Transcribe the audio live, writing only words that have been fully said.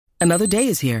Another day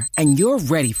is here, and you're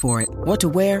ready for it. What to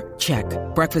wear? Check.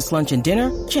 Breakfast, lunch, and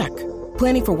dinner? Check.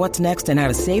 Planning for what's next and how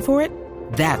to save for it?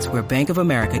 That's where Bank of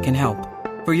America can help.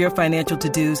 For your financial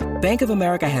to-dos, Bank of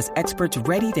America has experts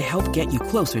ready to help get you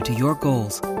closer to your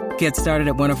goals. Get started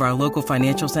at one of our local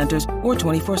financial centers or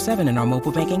 24/7 in our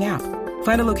mobile banking app.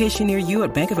 Find a location near you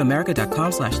at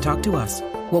bankofamerica.com/talktous.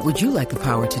 What would you like the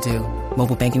power to do?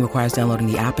 Mobile banking requires downloading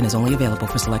the app and is only available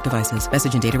for select devices.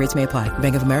 Message and data rates may apply.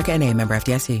 Bank of America NA, member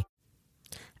FDIC.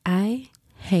 I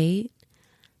hate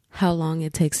how long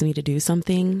it takes me to do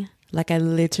something. Like I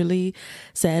literally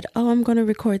said, I'm going to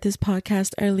record this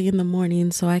podcast early in the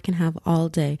morning so I can have all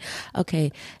day.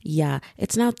 Okay, yeah,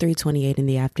 it's now 3:28 in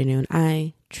the afternoon.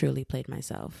 I truly played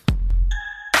myself.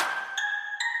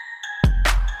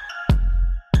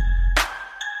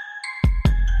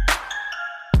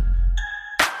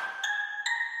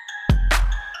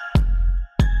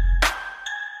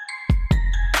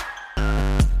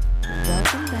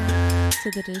 Welcome back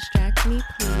to the Distract Me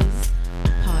Please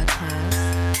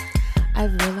podcast.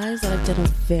 I've realized that I've done a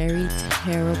very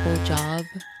terrible job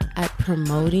at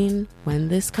promoting when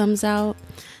this comes out.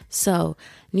 So,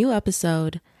 new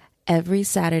episode every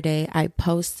Saturday. I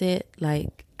post it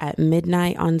like at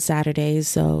midnight on Saturdays.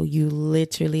 So you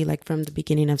literally like from the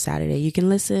beginning of Saturday, you can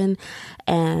listen.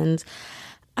 And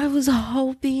I was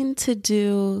hoping to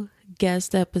do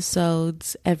guest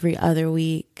episodes every other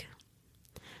week.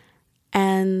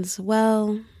 And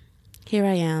well, here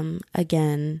I am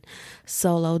again,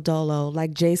 solo dolo.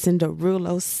 Like Jason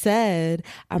Derulo said,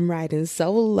 I'm riding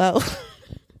solo.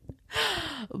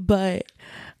 But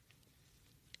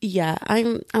yeah,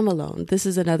 I'm alone. This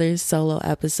is another solo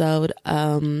episode.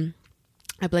 I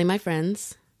blame my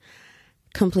friends.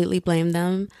 Completely blame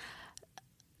them.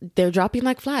 They're dropping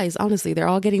like flies. Honestly, they're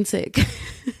all getting sick.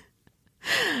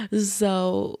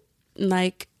 So,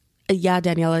 like, yeah,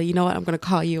 Daniela, you know what? I'm going to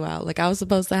call you out. Like, I was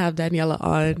supposed to have Daniela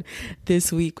on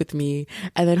this week with me.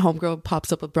 And then homegirl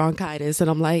pops up with bronchitis. And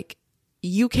I'm like,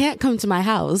 you can't come to my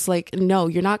house. Like, no,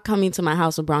 you're not coming to my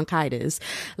house with bronchitis.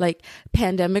 Like,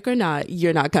 pandemic or not,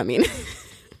 you're not coming.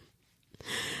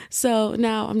 So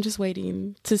now I'm just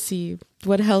waiting to see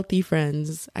what healthy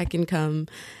friends I can come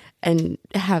and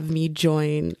have me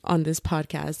join on this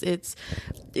podcast. It's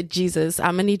Jesus.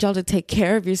 I'm gonna need y'all to take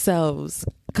care of yourselves.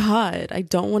 God, I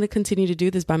don't want to continue to do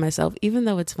this by myself, even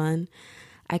though it's fun.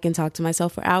 I can talk to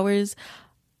myself for hours.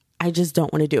 I just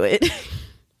don't want to do it.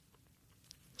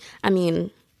 I mean,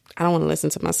 I don't want to listen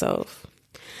to myself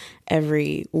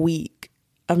every week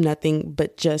of nothing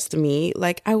but just me.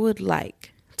 Like, I would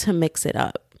like to mix it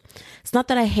up. It's not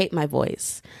that I hate my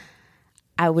voice.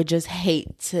 I would just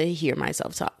hate to hear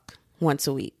myself talk once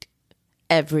a week,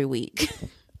 every week.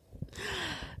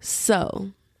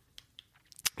 So,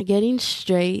 getting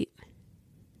straight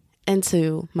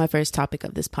into my first topic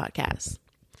of this podcast,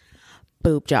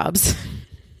 boob jobs.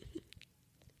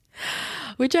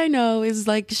 Which I know is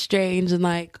like strange and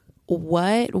like,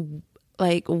 what?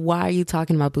 Like, why are you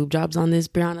talking about boob jobs on this,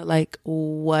 Brianna? Like,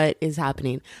 what is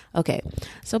happening? Okay,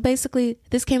 so basically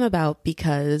this came about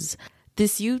because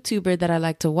this YouTuber that I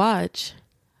like to watch,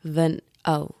 her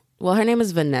name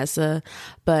is Vanessa,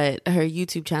 but her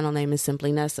YouTube channel name is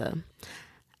simply Nessa.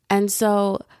 And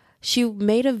so she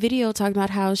made a video talking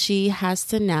about how she has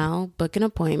to now book an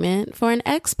appointment for an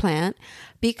explant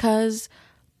because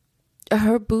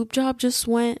her boob job just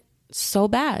went so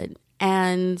bad.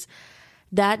 And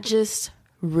that just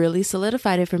really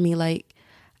solidified it for me. Like,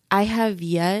 I have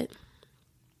yet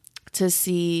to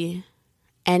see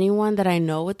anyone that I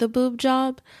know with a boob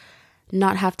job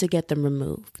not have to get them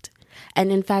removed.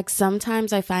 And in fact,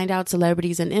 sometimes I find out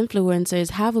celebrities and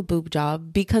influencers have a boob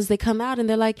job because they come out and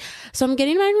they're like, so I'm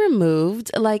getting mine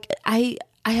removed. Like, I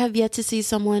have yet to see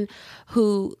someone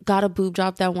who got a boob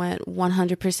job that went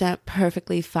 100%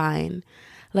 perfectly fine.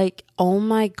 Like, oh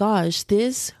my gosh,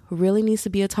 this really needs to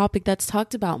be a topic that's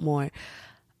talked about more.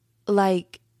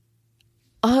 Like,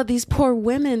 these poor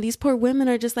women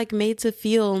are just like made to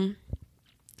feel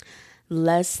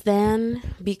less than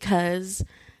because,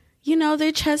 you know,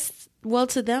 their chest, well,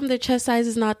 to them, their chest size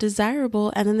is not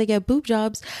desirable. And then they get boob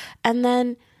jobs. And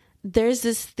then there's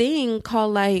this thing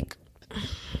called like,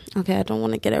 okay, I don't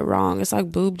want to get it wrong. It's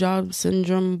like boob job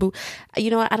syndrome. You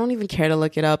know what? I don't even care to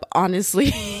look it up,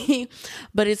 honestly.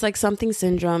 But it's like something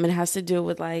syndrome. It has to do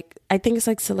with like, I think it's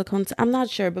like silicone. I'm not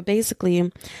sure. But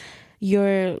basically,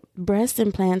 your breast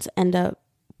implants end up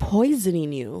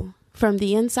poisoning you from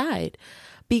the inside.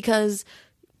 Because,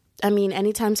 I mean,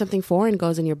 anytime something foreign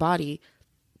goes in your body,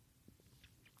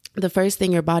 the first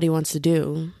thing your body wants to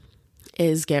do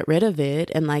is get rid of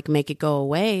it and like make it go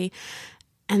away.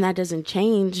 And that doesn't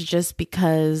change just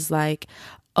because like,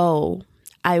 oh,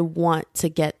 I want to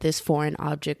get this foreign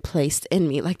object placed in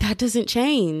me. Like, that doesn't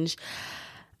change.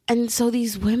 And so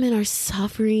these women are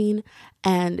suffering,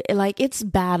 and like, it's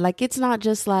bad. Like, it's not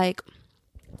just like,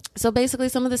 so basically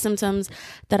some of the symptoms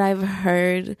that I've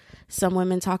heard some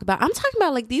women talk about, I'm talking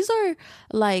about like, these are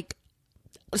like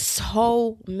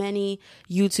so many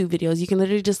YouTube videos. You can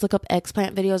literally just look up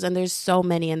explant videos, and there's so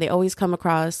many, and they always come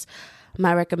across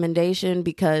my recommendation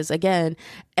because, again,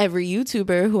 every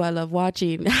YouTuber who I love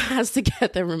watching has to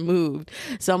get them removed.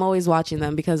 So I'm always watching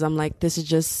them because I'm like, this is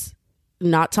just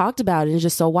not talked about, and it's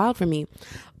just so wild for me.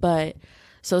 But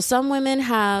so some women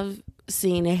have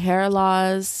seen hair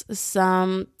loss,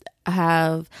 some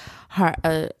have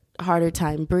a harder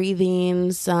time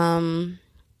breathing, some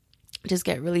just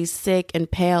get really sick and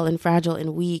pale and fragile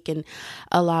and weak and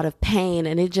a lot of pain.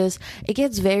 And it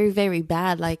gets very, very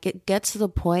bad. Like, it gets to the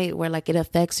point where like it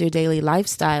affects your daily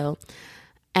lifestyle,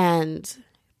 and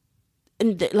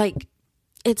like,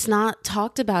 it's not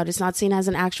talked about. It's not seen as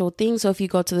an actual thing. So if you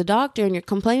go to the doctor and you're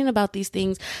complaining about these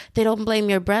things, they don't blame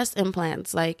your breast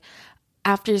implants. Like,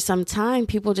 after some time,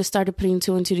 people just started putting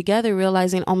two and two together,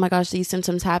 realizing, oh my gosh, these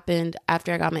symptoms happened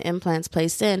after I got my implants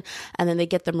placed in. And then they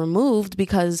get them removed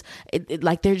because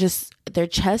like, their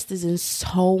chest is in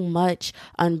so much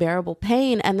unbearable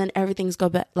pain. And then everything's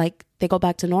they go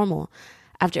back to normal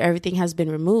after everything has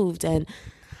been removed. And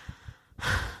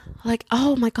like,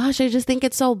 oh my gosh, I just think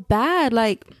it's so bad.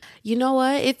 Like, you know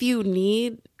what? If you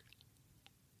need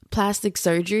plastic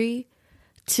surgery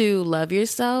to love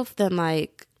yourself, then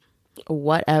like,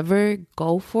 whatever,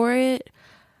 go for it.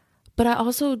 But I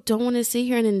also don't want to sit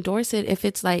here and endorse it if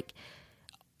it's like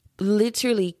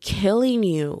literally killing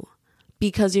you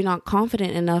because you're not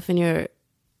confident enough in your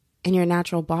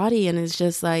natural body. And it's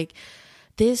just like,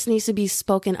 this needs to be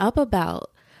spoken up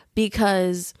about,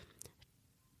 because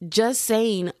just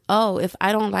saying, oh, if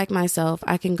I don't like myself,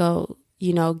 I can go,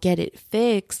 get it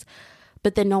fixed.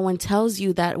 But then no one tells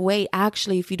you that, wait,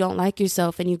 actually, if you don't like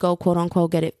yourself and you go, quote unquote,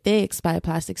 get it fixed by a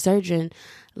plastic surgeon,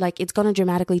 like, it's going to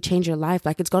dramatically change your life.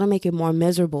 Like, it's going to make it more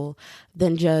miserable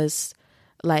than just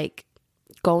like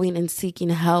going and seeking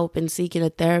help and seeking a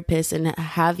therapist and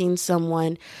having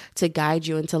someone to guide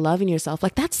you into loving yourself.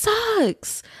 Like, that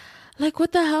sucks. Like,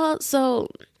 what the hell? So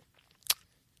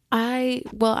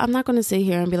I'm not going to sit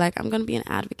here and be like, I'm going to be an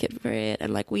advocate for it.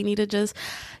 And like, we need to just,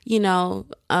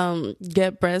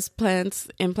 get breast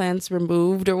implants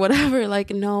removed or whatever. Like,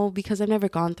 no, because I've never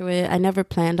gone through it. I never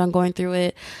planned on going through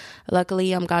it.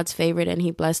 Luckily, I'm God's favorite and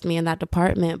he blessed me in that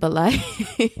department. But like,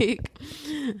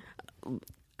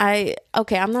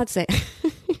 I'm not saying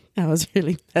I was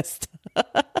really messed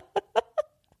up.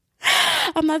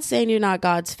 I'm not saying you're not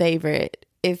God's favorite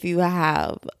if you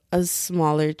have a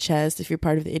smaller chest, if you're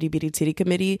part of the itty bitty titty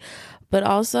committee, but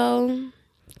also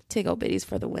tickle bitties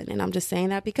for the win. And I'm just saying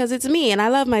that because it's me and I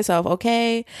love myself,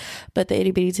 okay? But the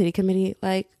itty bitty titty committee,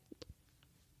 like,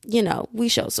 we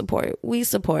show support. We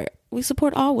support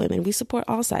all women. We support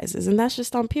all sizes, and that's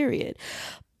just on period.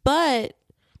 But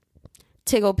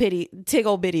tickle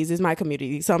bitties is my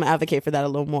community, so I'm gonna advocate for that a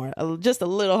little more, just a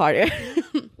little harder.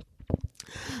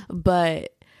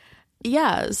 But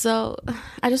yeah, so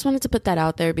I just wanted to put that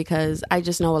out there because I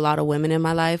just know a lot of women in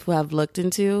my life who have looked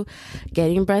into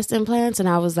getting breast implants. And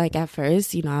I was like, at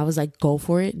first, I was like, go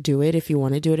for it. Do it if you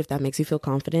want to do it. If that makes you feel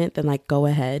confident, then like, go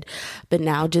ahead. But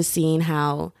now just seeing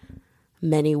how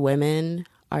many women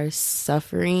are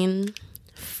suffering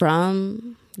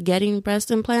from getting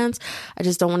breast implants, I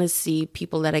just don't want to see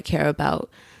people that I care about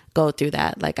go through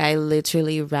that. Like, I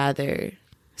literally rather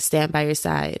stand by your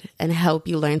side and help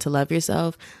you learn to love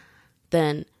yourself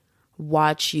than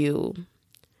watch you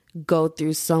go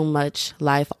through so much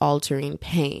life-altering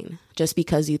pain just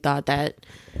because you thought that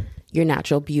your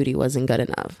natural beauty wasn't good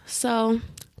enough. So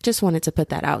just wanted to put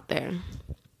that out there.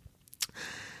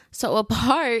 So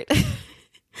apart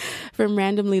from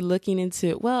randomly looking into,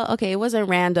 it wasn't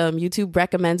random. YouTube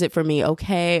recommends it for me.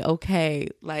 Okay.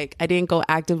 Like, I didn't go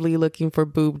actively looking for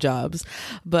boob jobs,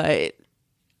 but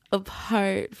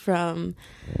apart from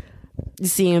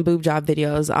seeing boob job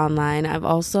videos online, I've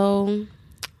also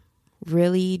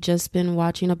really just been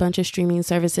watching a bunch of streaming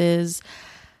services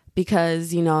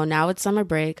because, now it's summer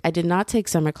break. I did not take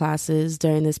summer classes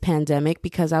during this pandemic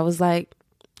because I was like,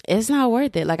 it's not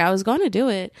worth it. Like, I was going to do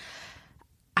it.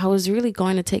 I was really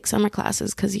going to take summer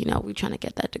classes because, we're trying to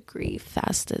get that degree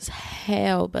fast as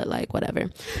hell, but like, whatever.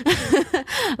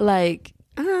 Like,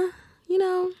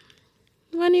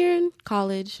 when you're in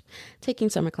college, taking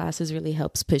summer classes really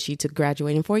helps push you to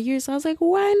graduate in 4 years. So I was like,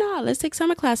 why not? Let's take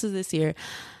summer classes this year.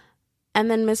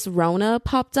 And then Miss Rona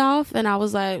popped off and I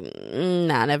was like,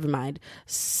 nah, never mind.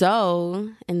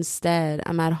 So instead,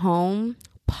 I'm at home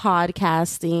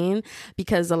podcasting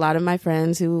because a lot of my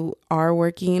friends who are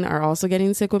working are also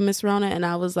getting sick with Miss Rona. And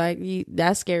I was like,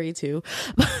 that's scary too.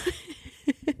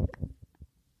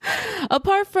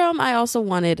 Apart from, I also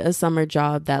wanted a summer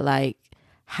job that like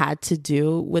had to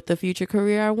do with the future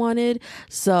career I wanted.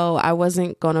 So I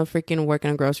wasn't gonna freaking work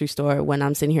in a grocery store when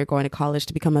I'm sitting here going to college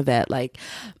to become a vet. Like,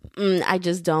 I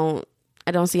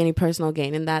don't see any personal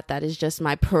gain in that. That is just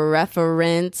my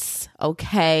preference.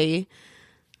 Okay.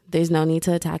 There's no need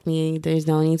to attack me. There's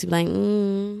no need to be like,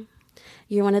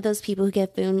 you're one of those people who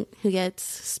gets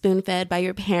spoon fed by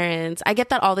your parents. I get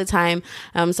that all the time.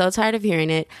 I'm so tired of hearing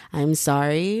it. I'm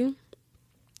sorry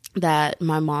that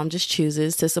my mom just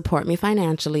chooses to support me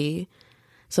financially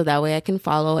so that way I can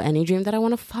follow any dream that I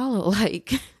want to follow.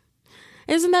 Like,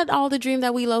 isn't that all the dream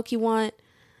that we low-key want?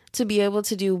 To be able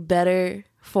to do better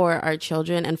for our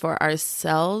children and for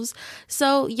ourselves.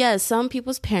 So yes, some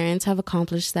people's parents have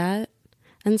accomplished that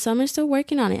and some are still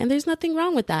working on it, and there's nothing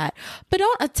wrong with that. But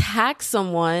don't attack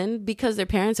someone because their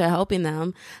parents are helping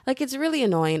them. Like, it's really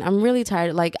annoying. I'm really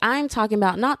tired. Like, I'm talking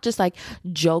about not just like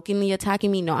jokingly attacking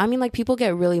me. No, I mean like people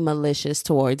get really malicious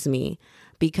towards me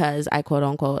because I quote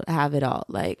unquote have it all.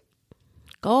 Like,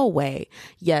 go away.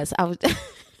 Yes, I was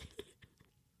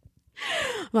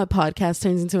my podcast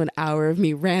turns into an hour of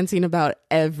me ranting about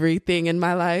everything in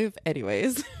my life.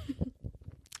 Anyways.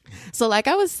 So like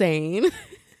I was saying,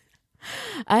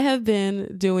 I have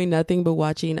been doing nothing but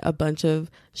watching a bunch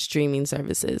of streaming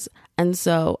services. And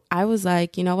so I was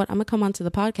like, you know what? I'm going to come onto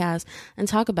the podcast and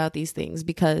talk about these things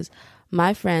because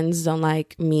my friends don't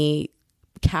like me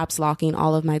caps locking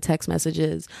all of my text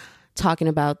messages talking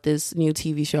about this new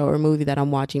TV show or movie that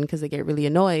I'm watching because they get really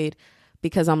annoyed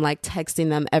because I'm like texting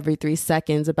them every 3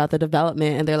 seconds about the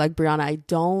development. And they're like, Brianna, I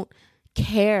don't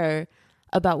care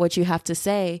about what you have to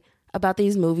say about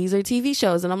these movies or TV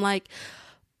shows. And I'm like,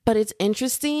 but it's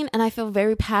interesting and I feel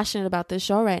very passionate about this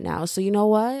show right now. So you know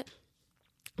what?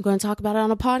 I'm going to talk about it on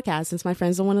a podcast since my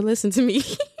friends don't want to listen to me.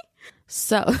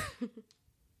 So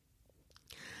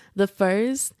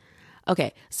first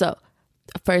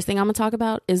thing I'm going to talk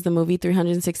about is the movie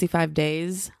 365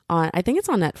 Days I think it's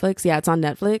on Netflix. Yeah, it's on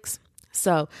Netflix.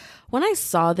 So when I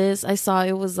saw this, I saw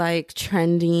it was like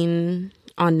trending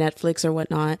on Netflix or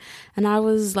whatnot. And I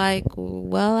was like,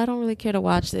 well, I don't really care to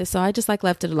watch this. So I just like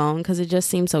left it alone because it just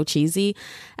seemed so cheesy.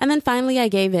 And then finally I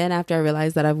gave in after I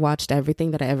realized that I've watched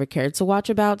everything that I ever cared to watch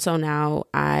about. So now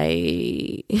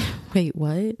wait,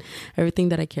 what? Everything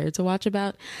that I cared to watch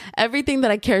about? Everything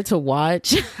that I cared to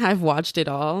watch, I've watched it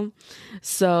all.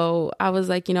 So I was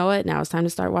like, you know what? Now it's time to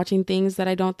start watching things that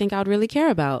I don't think I would really care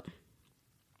about.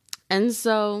 And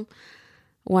so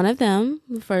one of them,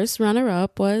 the first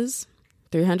runner-up, was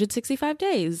 365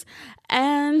 Days.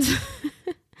 And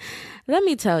let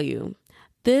me tell you,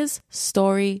 this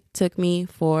story took me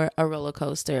for a roller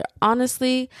coaster.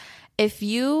 Honestly, if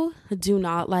you do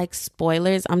not like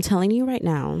spoilers, I'm telling you right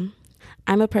now,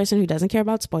 I'm a person who doesn't care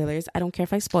about spoilers. I don't care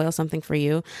if I spoil something for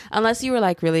you. Unless you were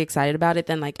like really excited about it,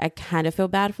 then like I kind of feel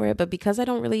bad for it. But because I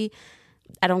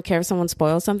don't care if someone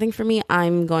spoils something for me,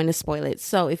 I'm going to spoil it.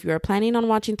 So if you're planning on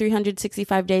watching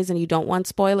 365 Days and you don't want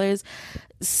spoilers,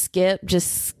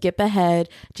 just skip ahead.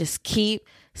 Just keep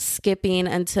skipping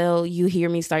until you hear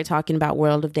me start talking about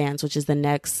World of Dance, which is the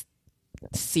next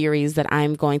series that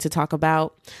I'm going to talk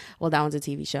about. Well, that one's a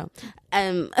TV show.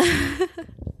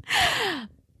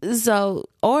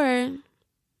 Or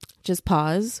just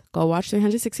pause, go watch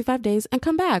 365 Days and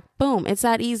come back. Boom. It's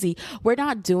that easy. We're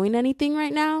not doing anything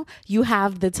right now. You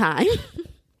have the time.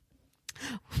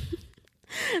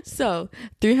 So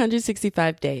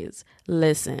 365 Days.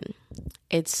 Listen,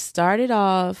 it started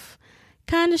off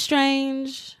kind of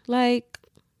strange. Like,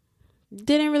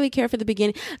 didn't really care for the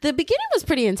beginning. The beginning was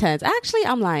pretty intense. Actually,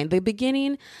 I'm lying. The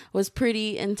beginning was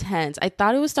pretty intense. I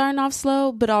thought it was starting off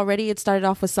slow, but already it started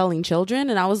off with selling children.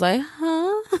 And I was like,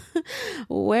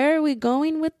 where are we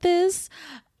going with this?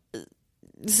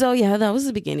 So yeah, that was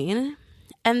the beginning.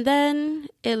 And then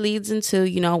it leads into,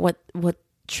 you know, what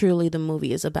truly the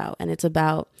movie is about. And it's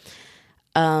about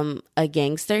a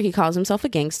gangster. He calls himself a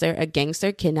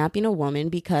gangster kidnapping a woman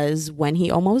because when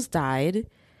he almost died,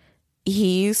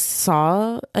 he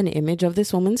saw an image of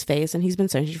this woman's face and he's been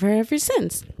searching for her ever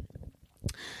since.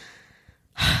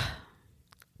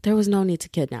 There was no need to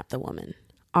kidnap the woman.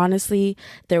 Honestly,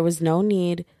 there was no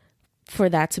need for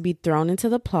that to be thrown into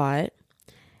the plot.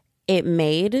 It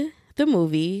made the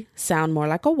movie sound more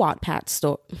like a Wattpad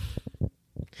story.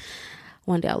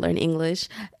 One day I'll learn English.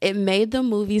 It made the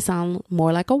movie sound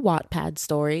more like a Wattpad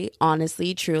story.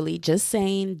 Honestly, truly, just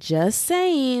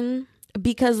saying.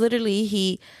 Because literally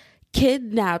he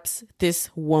kidnaps this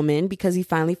woman because he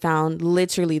finally found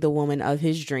literally the woman of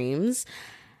his dreams.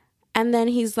 And then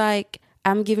he's like,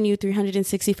 I'm giving you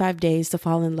 365 days to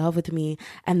fall in love with me.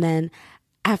 And then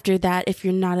after that, if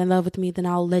you're not in love with me, then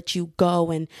I'll let you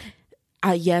go. And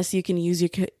yes, you can use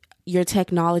your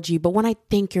technology. But when I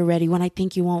think you're ready, when I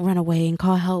think you won't run away and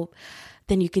call help,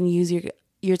 then you can use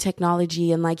your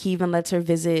technology. And like, he even lets her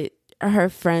visit her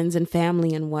friends and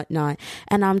family and whatnot.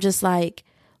 And I'm just like,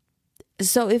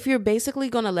 so if you're basically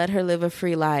going to let her live a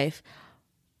free life,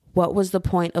 what was the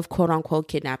point of quote unquote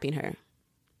kidnapping her?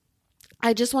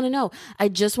 I just want to know. I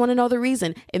just want to know the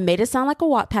reason. It made it sound like a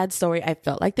Wattpad story. I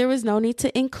felt like there was no need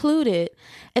to include it.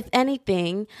 If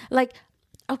anything, like,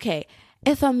 okay,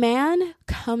 if a man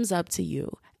comes up to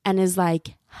you and is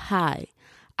like, hi,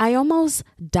 I almost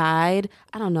died.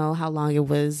 I don't know how long it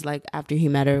was, like, after he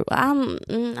met her. I'm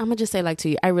going to just say like 2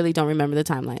 years. I really don't remember the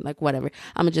timeline. Like, whatever.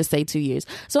 I'm going to just say 2 years.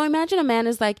 So imagine a man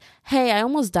is like, hey, I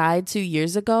almost died 2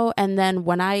 years ago. And then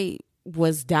when I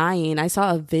was dying, I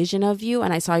saw a vision of you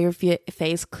and I saw your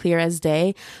face clear as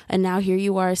day. And now here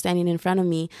you are standing in front of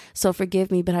me. So forgive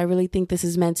me, but I really think this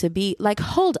is meant to be. Like,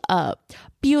 hold up.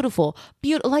 Beautiful.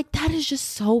 Like, that is just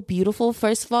so beautiful.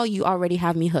 First of all, you already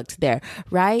have me hooked there,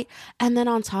 right? And then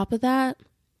on top of that,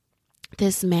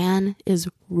 this man is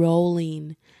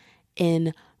rolling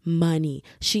in money.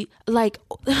 She, like,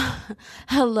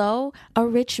 hello, a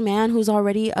rich man who's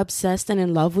already obsessed and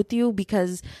in love with you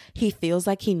because he feels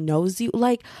like he knows you.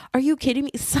 Like, are you kidding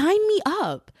me? Sign me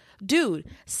up, dude.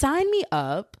 Sign me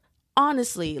up.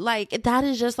 Honestly, like, that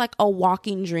is just like a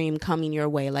walking dream coming your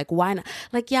way. Like, why not?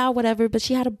 Like, yeah, whatever, but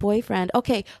she had a boyfriend.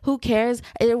 Okay, who cares?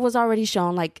 It was already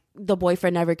shown, like, the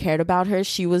boyfriend never cared about her.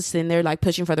 She was sitting there, like,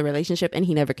 pushing for the relationship, and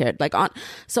he never cared. Like,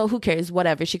 so who cares?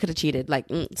 Whatever. She could have cheated. Like,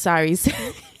 sorry.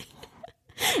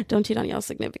 Don't cheat on y'all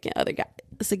significant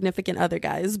other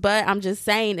guys. But I'm just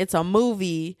saying, it's a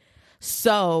movie.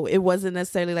 So it wasn't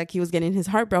necessarily like he was getting his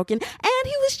heart broken, and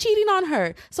he was cheating on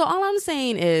her. So all I'm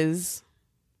saying is,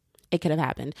 it could have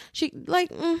happened. She, like,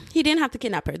 he didn't have to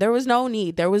kidnap her. There was no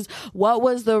need. What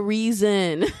was the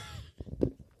reason?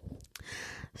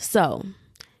 So,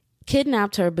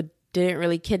 kidnapped her, but didn't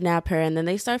really kidnap her. And then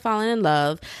they start falling in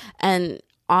love. And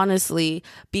honestly,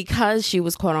 because she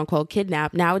was quote unquote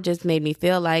kidnapped, now it just made me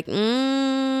feel like, what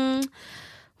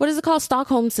is it called?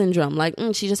 Stockholm syndrome. Like,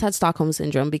 she just had Stockholm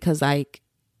syndrome because, like,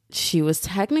 she was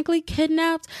technically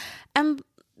kidnapped. And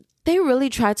they really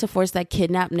tried to force that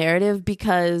kidnap narrative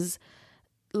because,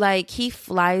 like, he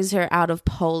flies her out of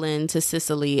Poland to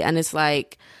Sicily, and it's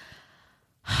like,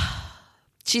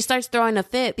 she starts throwing a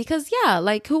fit because, yeah,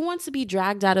 like, who wants to be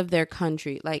dragged out of their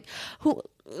country? Like, who,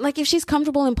 like, if she's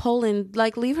comfortable in Poland,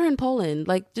 like, leave her in Poland.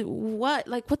 Like, what?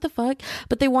 Like, what the fuck?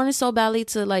 But they wanted so badly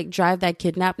to, like, drive that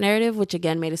kidnap narrative, which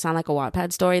again made it sound like a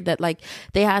Wattpad story, that, like,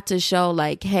 they had to show,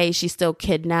 like, hey, she's still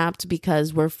kidnapped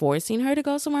because we're forcing her to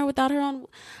go somewhere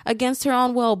against her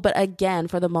own will. But again,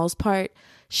 for the most part,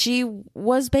 she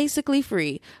was basically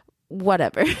free.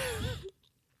 Whatever.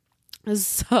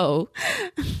 So,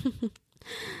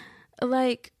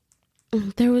 like,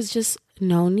 there was just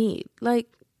no need. Like,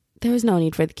 there was no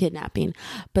need for the kidnapping.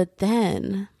 But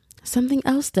then something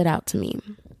else stood out to me.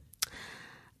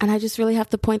 And I just really have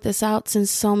to point this out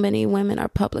since so many women are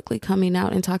publicly coming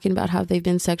out and talking about how they've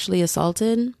been sexually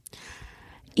assaulted.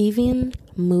 Even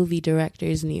movie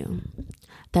directors knew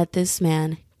that this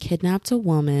man kidnapped a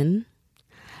woman,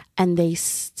 and they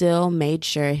still made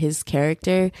sure his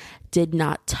character did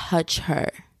not touch her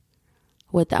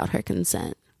without her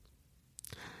consent.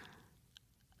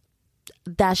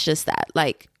 That's just that.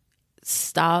 Like,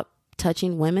 stop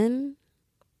touching women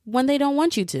when they don't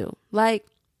want you to. Like,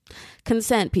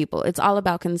 consent, people. It's all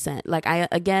about consent. Like,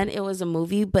 again, it was a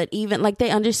movie, but even, like, they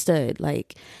understood,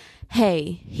 like,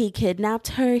 hey, he kidnapped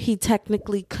her. He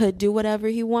technically could do whatever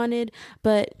he wanted,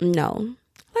 but no,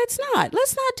 let's not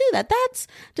do that. That's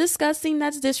disgusting.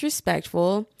 That's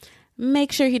disrespectful.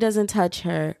 Make sure he doesn't touch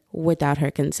her without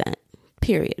her consent.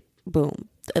 Period. Boom.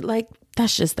 Like,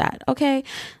 that's just that. Okay.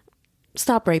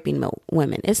 Stop raping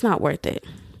women. It's not worth it.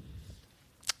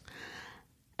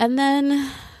 And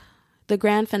then the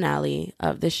grand finale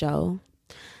of the show,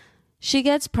 she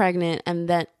gets pregnant, and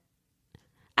then,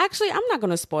 actually, I'm not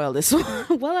going to spoil this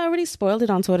one. Well, I already spoiled it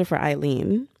on Twitter for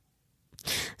Eileen.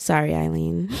 Sorry,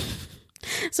 Eileen.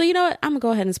 So you know what? I'm going to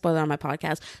go ahead and spoil it on my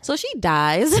podcast. So she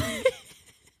dies.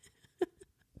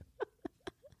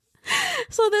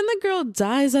 So then the girl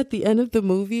dies at the end of the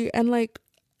movie, and, like,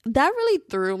 that really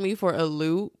threw me for a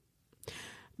loop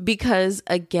because,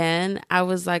 again, I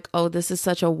was like, oh, this is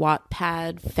such a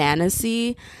Wattpad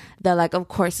fantasy that, like, of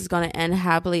course it's going to end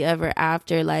happily ever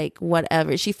after, like,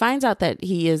 whatever. She finds out that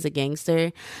he is a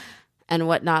gangster and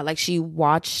whatnot. Like, she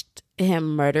watched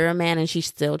him murder a man and she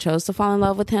still chose to fall in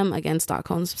love with him. Again,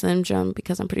 Stockholm syndrome,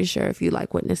 because I'm pretty sure if you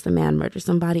like witnessed a man murder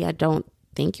somebody, I don't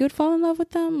think you would fall in love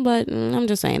with them. But I'm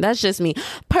just saying, that's just me.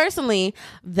 Personally,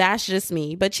 that's just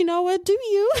me. But you know what? Do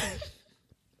you?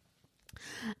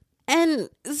 And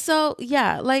so,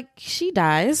 yeah, like she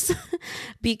dies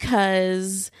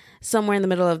because somewhere in the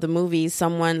middle of the movie,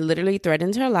 someone literally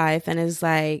threatens her life and is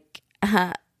like,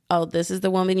 oh, this is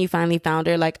the woman, you finally found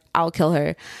her. Like, I'll kill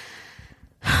her.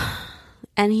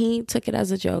 And he took it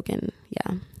as a joke. And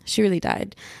yeah, she really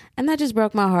died. And that just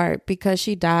broke my heart because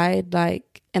she died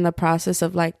like in the process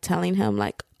of like telling him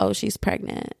like, oh, she's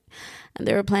pregnant. And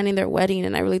they were planning their wedding.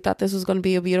 And I really thought this was going to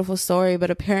be a beautiful story. But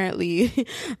apparently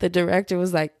the director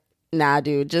was like, nah,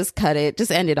 dude, just cut it.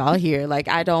 Just end it all here. Like,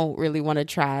 I don't really want to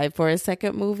try for a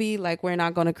second movie. Like, we're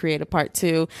not going to create a part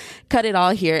 2. Cut it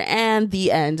all here and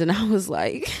the end. And I was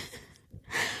like,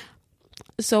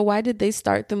 so why did they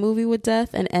start the movie with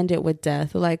death and end it with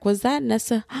death? Like, was that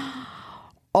necessary?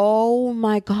 Oh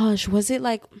my gosh. Was it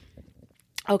like,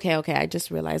 okay. I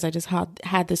just realized, I just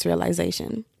had this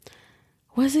realization.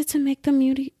 Was it to make the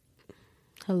beauty?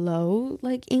 Hello?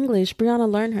 Like English, Brianna,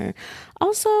 learn her.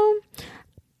 Also,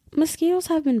 mosquitoes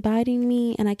have been biting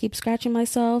me and I keep scratching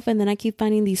myself and then I keep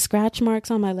finding these scratch marks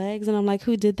on my legs and I'm like,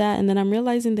 who did that? And then I'm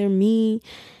realizing they're me.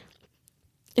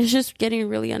 It's just getting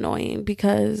really annoying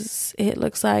because it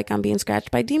looks like I'm being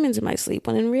scratched by demons in my sleep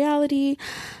when in reality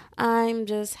I'm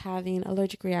just having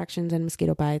allergic reactions and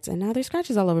mosquito bites and now there's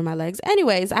scratches all over my legs.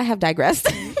 Anyways, I have digressed.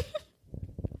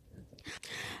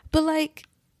 But like,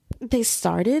 they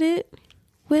started it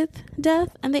with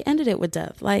death and they ended it with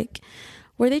death. Like,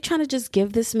 were they trying to just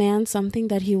give this man something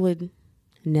that he would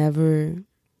never,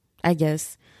 I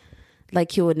guess,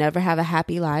 like he would never have a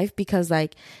happy life? Because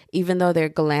like, even though they're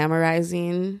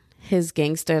glamorizing his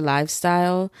gangster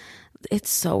lifestyle, it's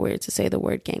so weird to say the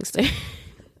word gangster.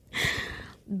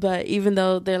 But even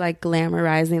though they're like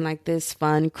glamorizing like this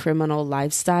fun criminal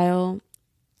lifestyle,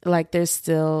 like there's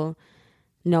still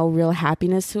no real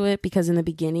happiness to it. Because in the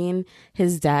beginning,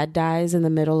 his dad dies in the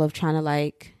middle of trying to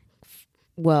like,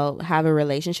 well, have a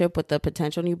relationship with the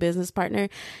potential new business partner,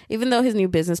 even though his new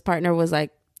business partner was like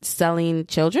selling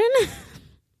children.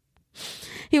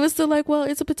 He was still like, well,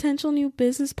 it's a potential new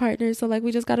business partner, so like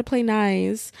we just got to play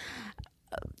nice.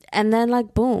 And then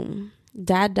like, boom,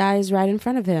 dad dies right in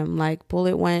front of him. Like,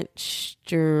 bullet went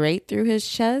straight through his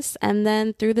chest and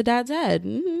then through the dad's head.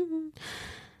 You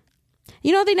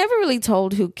know, they never really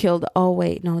told who killed. Oh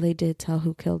wait, no, they did tell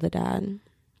who killed the dad.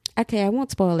 Okay, I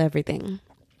won't spoil everything.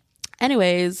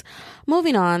 Anyways,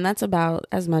 moving on. That's about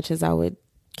as much as I would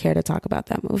care to talk about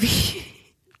that movie.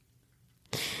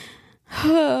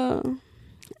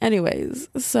 Anyways,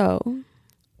 so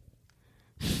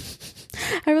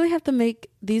I really have to make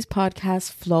these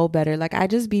podcasts flow better. Like, I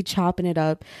just be chopping it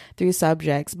up through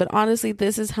subjects. But honestly,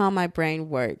 this is how my brain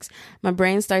works. My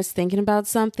brain starts thinking about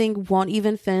something, won't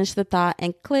even finish the thought,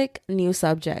 and click, new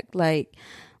subject. Like,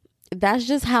 that's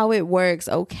just how it works.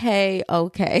 Okay.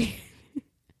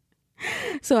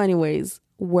 So anyways,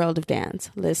 World of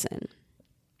Dance. Listen,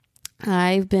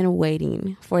 I've been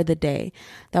waiting for the day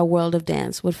that World of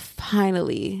Dance would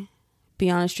finally be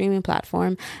on a streaming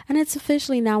platform, and it's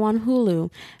officially now on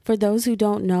Hulu. For those who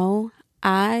don't know,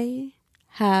 I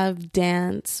have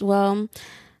danced. Well,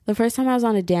 the first time I was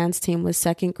on a dance team was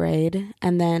 2nd grade,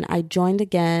 and then I joined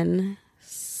again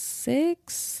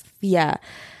 6th. Yeah.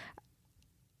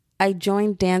 I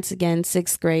joined dance again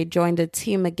 6th grade, joined a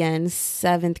team again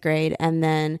 7th grade, and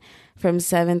then from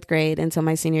 7th grade until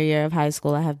my senior year of high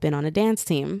school, I have been on a dance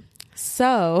team.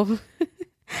 So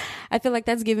I feel like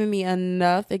that's given me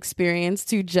enough experience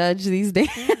to judge these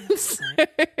dancers.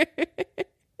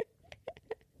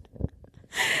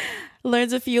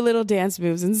 Learns a few little dance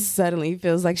moves and suddenly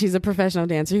feels like she's a professional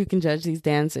dancer who can judge these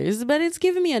dancers. But it's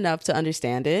given me enough to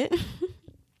understand it.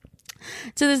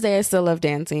 To this day, I still love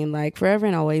dancing. Like, forever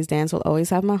and always, dance will always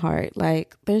have my heart.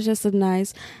 Like, there's just a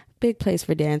nice big place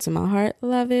for dance in my heart.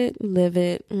 Love it, live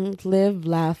it, live,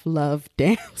 laugh, love,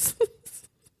 dance.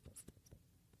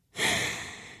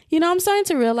 You know, I'm starting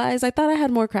to realize I thought I had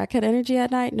more crackhead energy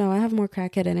at night. No, I have more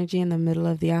crackhead energy in the middle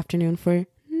of the afternoon for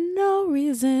no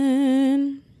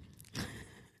reason.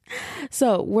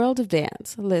 So, World of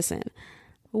Dance. Listen,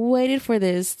 waited for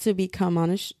this to become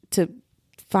on to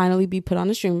finally be put on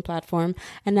a streaming platform,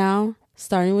 and now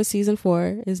starting with season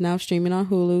 4 is now streaming on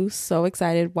Hulu. So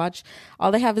excited. Watch,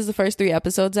 all they have is the first 3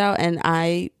 episodes out, and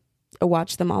I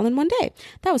watched them all in one day.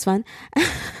 That was fun.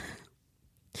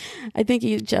 I think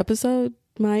each episode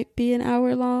might be an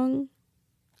hour long.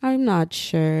 I'm not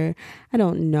sure. I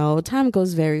don't know. Time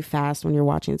goes very fast when you're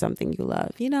watching something you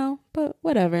love, you know, but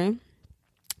whatever.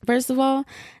 First of all,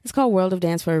 it's called World of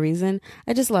Dance for a reason.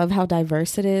 I just love how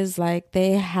diverse it is. Like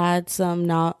they had some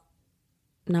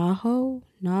Navajo.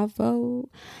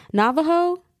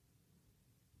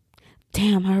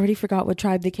 Damn, I already forgot what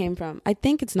tribe they came from. I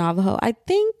think it's Navajo. I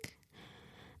think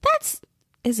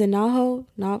is it Navajo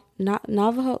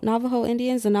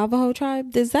Indians, the Navajo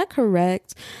tribe? Is that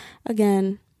correct?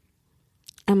 Again,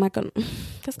 I'm like,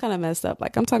 that's kind of messed up.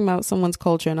 Like I'm talking about someone's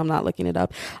culture and I'm not looking it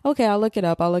up. Okay, I'll look it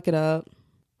up.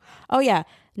 Oh yeah,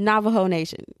 Navajo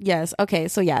Nation. Yes. Okay,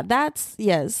 so yeah,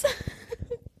 yes.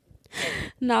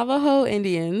 Navajo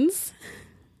Indians.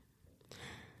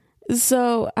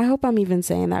 So I hope I'm even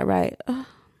saying that right.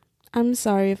 I'm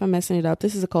sorry if I'm messing it up.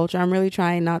 This is a culture. I'm really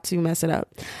trying not to mess it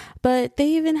up. But they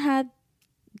even had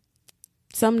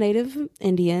some Native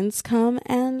Indians come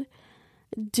and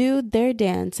do their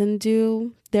dance and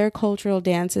do their cultural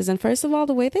dances. And first of all,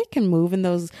 the way they can move in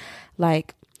those,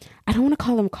 like, I don't want to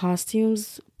call them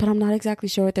costumes, but I'm not exactly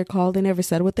sure what they're called. They never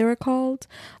said what they were called,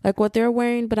 like what they're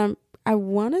wearing, but I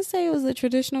want to say it was the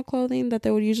traditional clothing that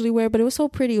they would usually wear, but it was so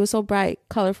pretty. It was so bright,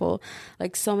 colorful,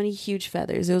 like so many huge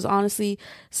feathers. It was honestly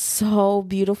so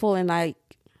beautiful. And like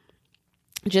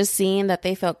just seeing that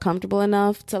they felt comfortable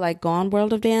enough to like go on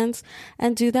World of Dance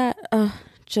and do that,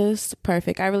 just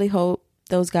perfect. I really hope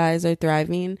those guys are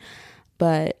thriving,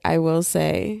 but I will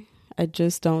say I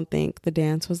just don't think the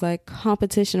dance was like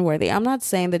competition worthy. I'm not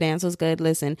saying the dance was good.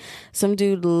 Listen, some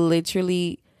dude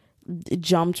literally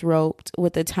jumped roped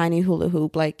with a tiny hula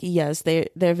hoop. Like, yes, they're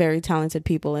very talented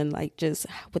people, and like just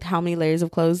with how many layers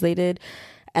of clothes they did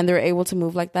and they're able to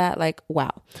move like that, like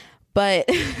wow. But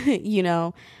you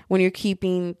know, when you're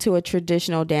keeping to a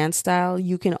traditional dance style,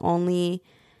 you can only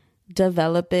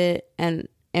develop it and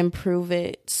improve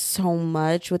it so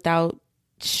much without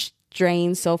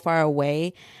straying so far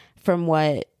away from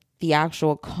what the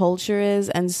actual culture is.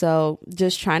 And so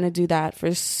just trying to do that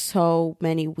for so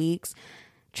many weeks,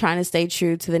 trying to stay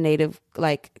true to the native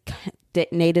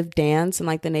dance and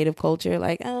like the native culture,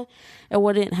 like it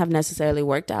wouldn't have necessarily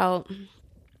worked out.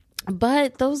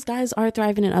 But those guys are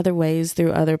thriving in other ways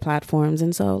through other platforms,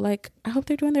 and so like I hope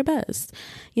they're doing their best,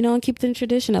 you know, and keep the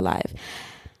tradition alive.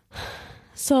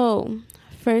 So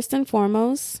first and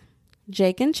foremost,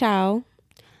 Jake and Chow.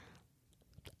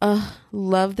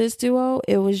 Love this duo.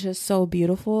 It was just so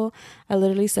beautiful. I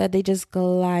literally said they just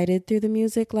glided through the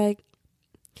music, like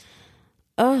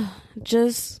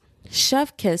just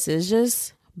chef kisses,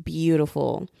 just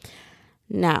beautiful.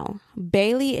 Now,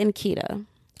 Bailey and Kita.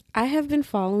 I have been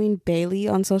following Bailey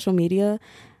on social media,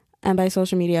 and by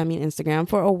social media I mean Instagram,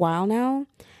 for a while now,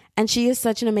 and she is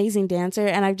such an amazing dancer.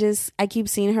 And I keep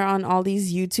seeing her on all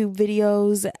these YouTube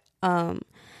videos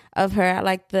of her at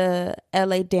like the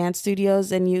LA dance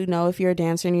studios. And you know, if you're a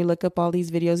dancer and you look up all these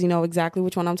videos, you know exactly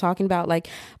which one I'm talking about, like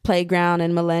Playground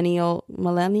and Millennium.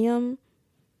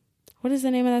 What is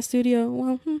the name of that studio?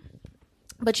 Well,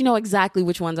 but you know exactly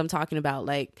which ones I'm talking about.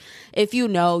 Like, if you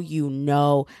know, you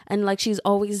know. And like, she's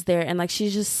always there. And like,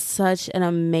 she's just such an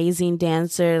amazing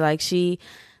dancer. Like, she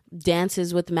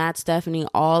dances with Matt Stephanie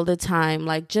all the time.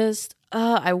 Like, just,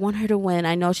 I want her to win.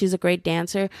 I know she's a great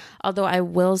dancer. Although I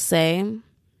will say,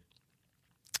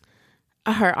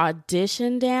 her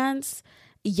audition dance,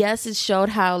 yes, it showed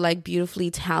how like beautifully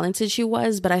talented she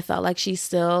was. But I felt like she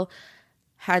still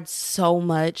had so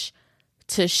much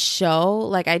to show.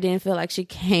 Like, I didn't feel like she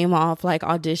came off like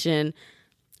audition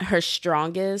her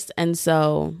strongest. And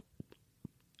so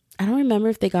I don't remember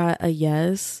if they got a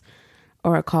yes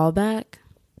or a callback.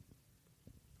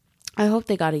 I hope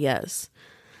they got a yes.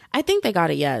 I think they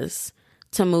got a yes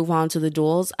to move on to the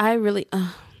duels. I really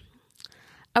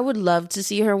I would love to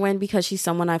see her win because she's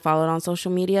someone I followed on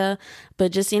social media,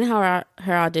 but just seeing how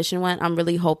her audition went, I'm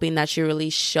really hoping that she really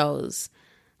shows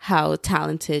how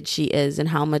talented she is and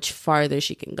how much farther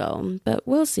she can go. But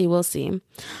we'll see.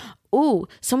 Ooh,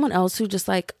 someone else who just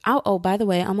like, oh, by the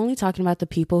way, I'm only talking about the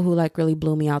people who like really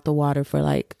blew me out the water for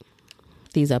like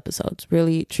these episodes.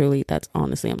 Really, truly, that's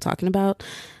honestly I'm talking about.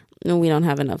 And we don't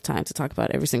have enough time to talk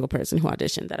about every single person who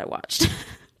auditioned that I watched.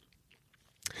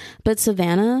 But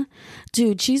Savannah,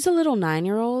 dude, she's a little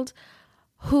 9-year-old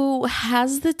who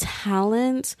has the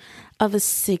talent of a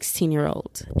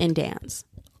 16-year-old in dance.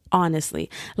 Honestly,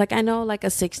 like I know like a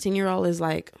 16-year-old is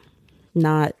like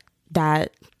not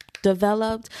that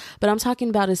developed, but I'm talking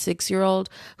about a 6-year-old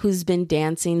who's been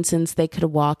dancing since they could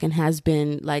walk and has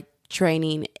been like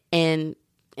training in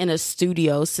a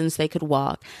studio since they could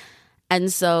walk.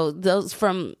 And so those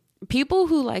from people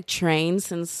who like train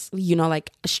since, you know,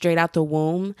 like straight out the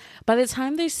womb, by the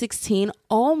time they're 16,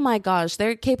 oh my gosh,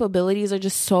 their capabilities are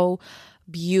just so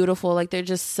beautiful. Like they're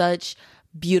just such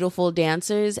beautiful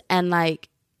dancers. And like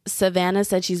Savannah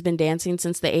said she's been dancing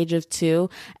since the age of 2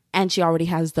 and she already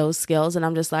has those skills. And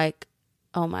I'm just like,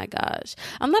 oh my gosh.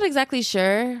 I'm not exactly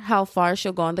sure how far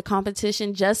she'll go in the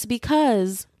competition just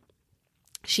because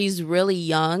she's really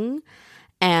young.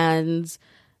 And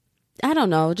I don't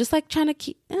know, just like trying to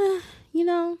keep, I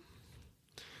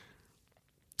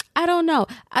don't know.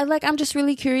 I'm just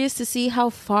really curious to see how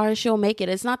far she'll make it.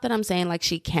 It's not that I'm saying like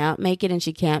she can't make it and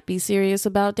she can't be serious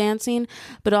about dancing,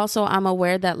 but also I'm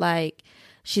aware that like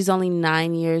she's only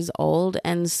 9 years old.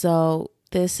 And so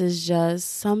this is just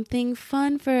something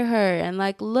fun for her. And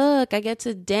like, look, I get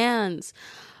to dance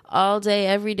all day,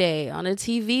 every day on a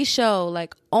TV show.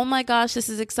 Like, oh my gosh, this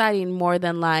is exciting, more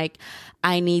than like,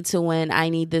 I need to win. I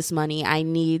need this money. I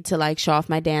need to like show off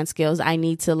my dance skills. I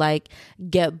need to like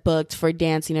get booked for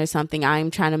dancing or something.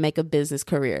 I'm trying to make a business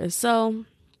career. So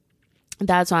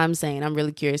that's why I'm saying I'm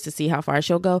really curious to see how far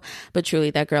she'll go. But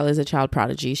truly, that girl is a child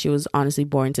prodigy. She was honestly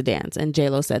born to dance. And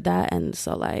J-Lo said that. And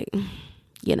so like,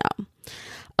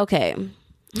 okay.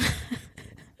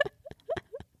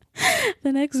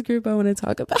 The next group I want to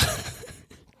talk about.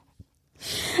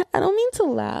 I don't mean to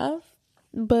laugh,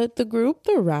 but the group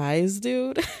The Rise,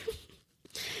 dude.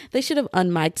 They should have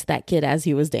unmiked that kid as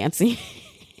he was dancing.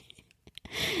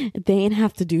 They ain't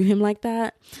have to do him like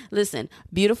that. Listen,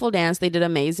 beautiful dance. They did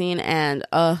amazing. And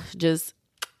just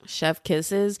chef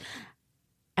kisses.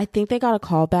 I think they got a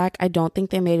call back. I don't think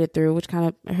they made it through, which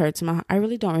kind of hurts my heart. I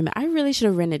really don't remember. I really should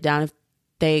have written it down if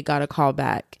they got a call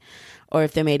back or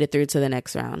if they made it through to the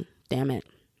next round. Damn it.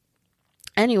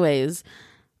 Anyways,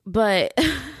 but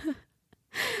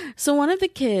so one of the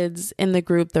kids in the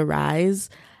group The Rise,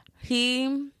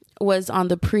 he was on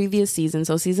the previous season,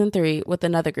 so season 3, with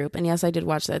another group. And yes, I did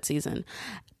watch that season.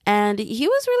 And he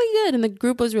was really good and the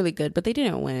group was really good, but they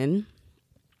didn't win.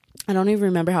 I don't even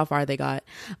remember how far they got.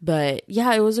 But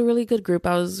yeah, it was a really good group.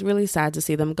 I was really sad to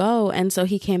see them go. And so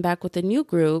he came back with a new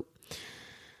group.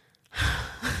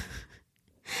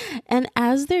 And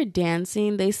as they're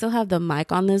dancing, they still have the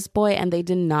mic on this boy, and they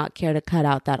did not care to cut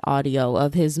out that audio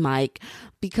of his mic,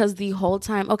 because the whole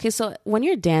time, okay, so when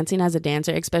you're dancing as a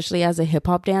dancer, especially as a hip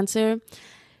hop dancer,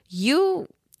 you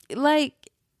like,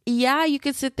 yeah, you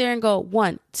could sit there and go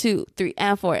 1, 2, 3,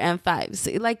 and 4, and 5.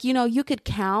 So, like, you could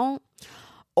count,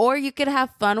 or you could have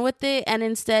fun with it, and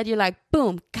instead you're like,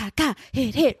 boom, ka, ka,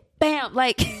 hit, bam,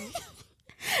 like...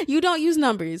 You don't use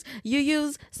numbers. You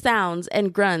use sounds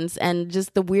and grunts and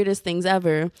just the weirdest things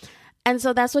ever. And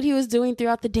so that's what he was doing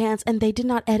throughout the dance. And they did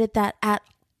not edit that at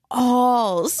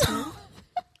all. So,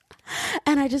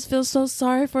 and I just feel so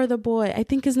sorry for the boy. I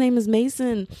think his name is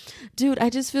Mason. Dude,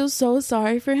 I just feel so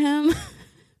sorry for him.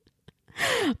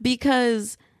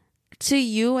 Because to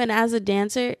you and as a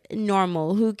dancer,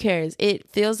 normal, who cares? It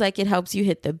feels like it helps you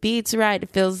hit the beats right. It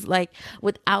feels like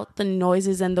without the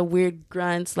noises and the weird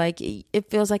grunts, like it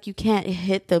feels like you can't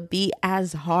hit the beat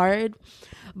as hard.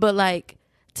 But like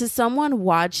to someone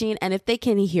watching, and if they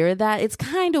can hear that, it's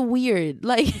kind of weird.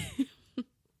 Like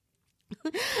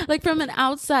like from an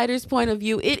outsider's point of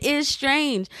view, it is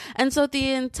strange. And so the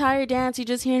entire dance, you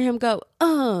just hear him go,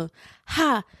 ha,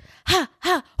 ha,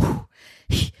 ha, whoo,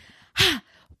 he, ha.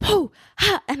 Oh,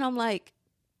 ha. And I'm like,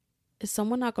 is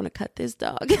someone not going to cut this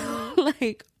dog?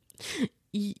 Like,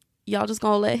 y'all just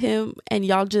going to let him and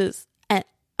y'all just,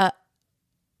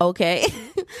 okay.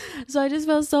 So I just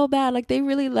felt so bad. Like, they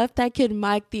really left that kid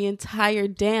mic the entire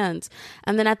dance.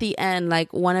 And then at the end,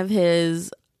 like, one of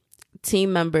his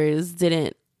team members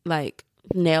didn't, like,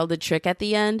 nail the trick at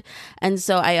the end. And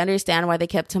so I understand why they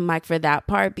kept him mic for that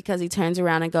part, because he turns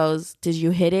around and goes, did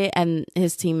you hit it? And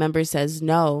his team member says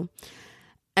no.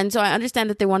 And so I understand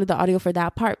that they wanted the audio for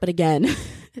that part. But again,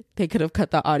 they could have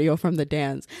cut the audio from the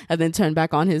dance and then turned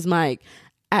back on his mic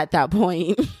at that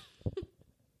point.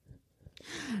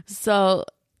 So,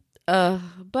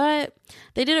 but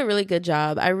they did a really good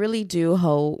job. I really do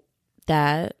hope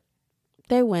that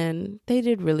they win. They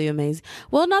did really amazing.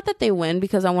 Well, not that they win,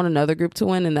 because I want another group to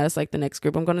win. And that's like the next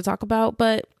group I'm going to talk about.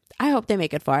 But I hope they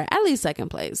make it far. At least second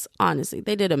place. Honestly,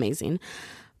 they did amazing.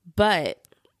 But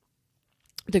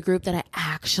the group that I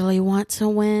actually want to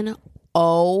win,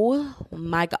 oh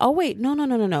my god. Oh wait,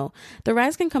 no. The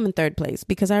Rise can come in third place,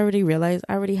 because I already realized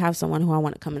I already have someone who I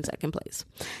want to come in second place.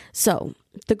 So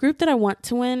the group that I want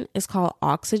to win is called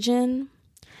Oxygen,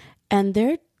 and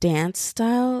their dance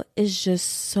style is just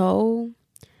so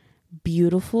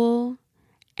beautiful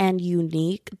and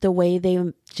unique. The way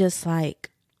they just like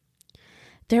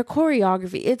their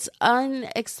choreography, it's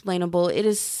unexplainable. It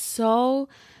is so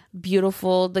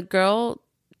beautiful. The girl,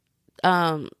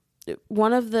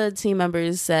 one of the team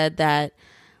members said that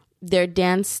their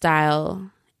dance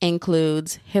style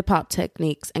includes hip hop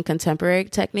techniques and contemporary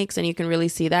techniques, and you can really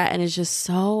see that. And it's just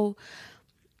so,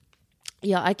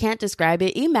 I can't describe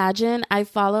it. Imagine I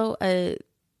follow a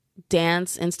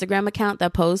dance Instagram account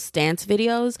that posts dance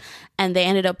videos, and they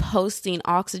ended up posting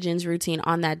Oxygen's routine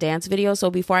on that dance video. So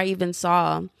before I even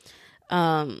saw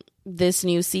this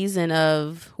new season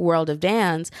of World of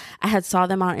Dance, I had saw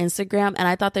them on Instagram, and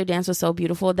I thought their dance was so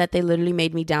beautiful that they literally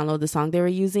made me download the song they were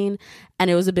using, and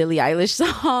it was a Billie Eilish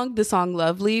song, the song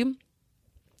Lovely.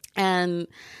 And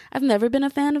I've never been a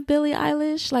fan of Billie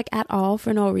Eilish, like, at all,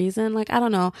 for no reason. Like, I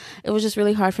don't know, it was just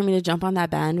really hard for me to jump on that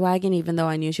bandwagon, even though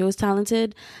I knew she was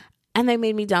talented. And they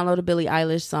made me download a Billie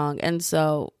Eilish song, and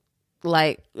so,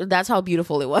 like, that's how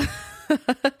beautiful it was.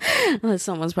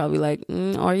 Someone's probably like,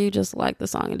 or you just like the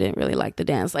song and didn't really like the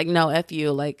dance. Like, no, F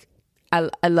you. Like,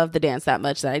 I love the dance that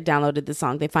much that I downloaded the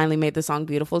song. They finally made the song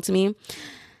beautiful to me.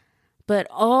 But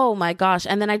oh my gosh.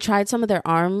 And then I tried some of their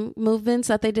arm movements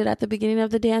that they did at the beginning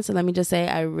of the dance. And let me just say,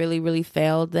 I really, really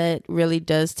failed. That really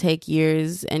does take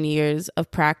years and years of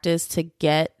practice to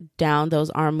get down those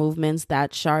arm movements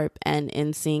that sharp and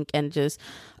in sync and just,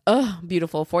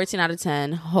 beautiful. 14 out of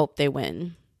 10. Hope they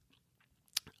win.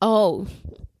 Oh,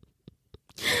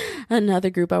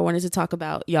 another group I wanted to talk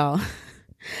about, y'all.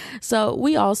 So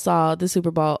we all saw the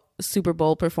Super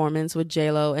Bowl performance with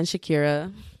J-Lo and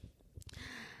Shakira.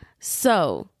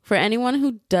 So for anyone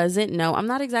who doesn't know, I'm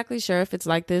not exactly sure if it's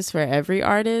like this for every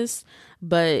artist,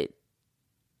 but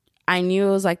I knew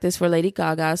it was like this for Lady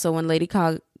Gaga. So when Lady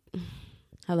Gaga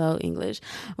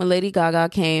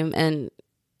came and,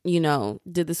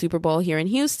 did the Super Bowl here in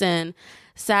Houston,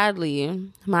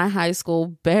 sadly, my high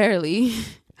school barely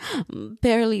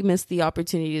missed the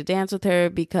opportunity to dance with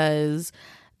her, because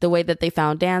the way that they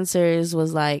found dancers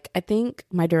was like, I think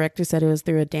my director said it was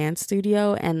through a dance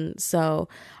studio. And so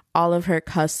all of her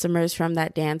customers from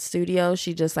that dance studio,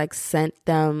 she just like sent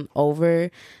them over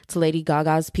to Lady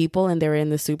Gaga's people, and they were in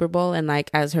the Super Bowl and like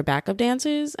as her backup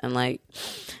dancers. And like,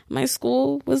 my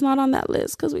school was not on that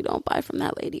list because we don't buy from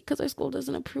that lady because our school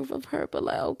doesn't approve of her. But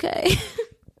like, okay.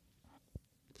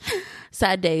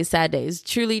 Sad days,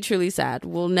 truly, truly sad.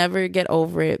 We'll never get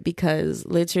over it, because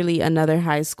literally another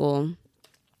high school,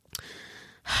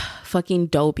 fucking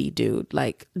Dobie, dude.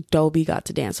 Like, Dobie got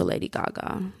to dance with Lady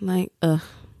Gaga. Like,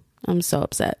 I'm so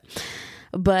upset.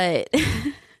 But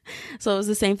so it was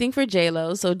the same thing for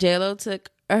J-Lo. So J-Lo took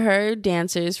her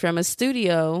dancers from a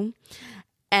studio,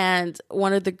 and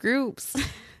one of the groups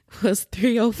was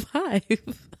 305.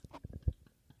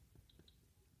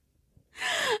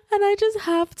 And I just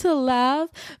have to laugh,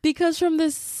 because from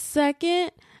the second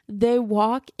they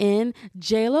walk in,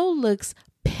 J-Lo looks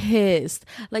pissed.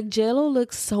 Like, J-Lo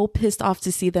looks so pissed off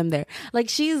to see them there. Like,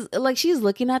 she's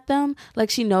looking at them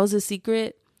like she knows a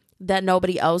secret that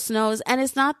nobody else knows. And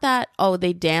it's not that,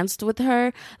 they danced with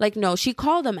her. Like, no, she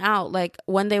called them out. Like,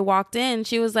 when they walked in,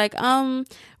 she was like,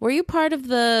 were you part of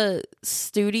the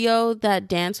studio that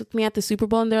danced with me at the Super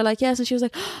Bowl? And they're like, yes. And she was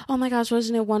like, oh my gosh,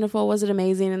 wasn't it wonderful? Was it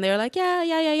amazing? And they're like,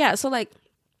 yeah. So like,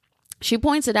 she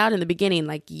points it out in the beginning,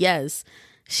 like, yes,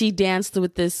 she danced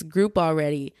with this group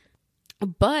already.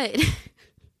 But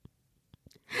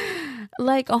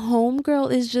like, a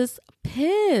homegirl is just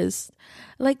pissed.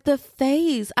 Like, the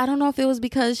face, I don't know if it was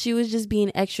because she was just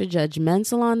being extra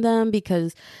judgmental on them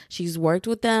because she's worked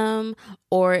with them,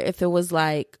 or if it was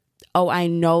like, I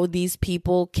know these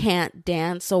people can't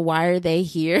dance, so why are they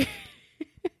here?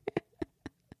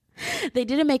 They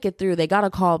didn't make it through. They got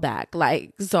a call back,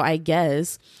 like, so I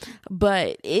guess.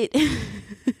 But it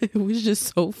was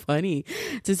just so funny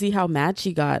to see how mad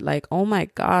she got. Like, oh my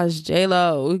gosh,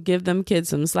 J-Lo, give them kids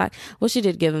some slack. Well, she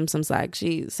did give them some slack.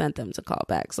 She sent them to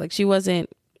callbacks. Like, she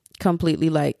wasn't completely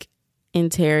like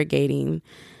interrogating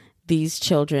these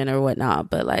children or whatnot,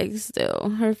 but like,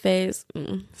 still, her face,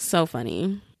 so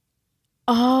funny.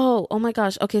 Oh my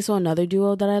gosh. Okay, so another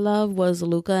duo that I love was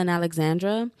Luca and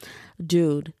Alexandra.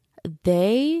 Dude,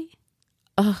 okay,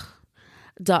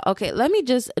 let me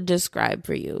just describe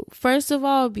for you. First of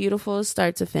all, beautiful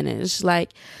start to finish.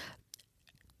 Like,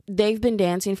 they've been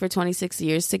dancing for 26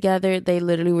 years together. They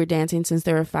literally were dancing since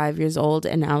they were 5 years old,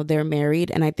 and now they're married.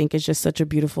 And I think it's just such a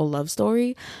beautiful love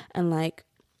story. And like,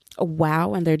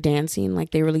 wow, and they're dancing,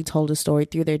 like, they really told a story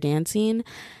through their dancing.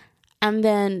 And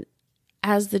then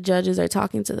as the judges are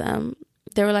talking to them,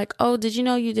 they were like, did you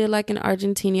know you did like an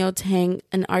Argentina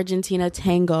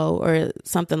tango or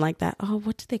something like that?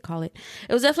 What did they call it?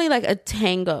 It was definitely like a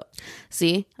tango.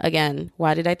 See, again,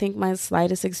 why did I think my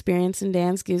slightest experience in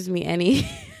dance gives me any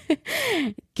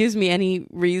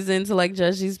reason to like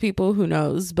judge these people? Who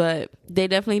knows? But they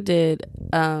definitely did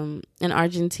an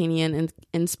Argentinian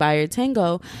inspired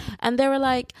tango. And they were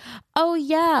like, Oh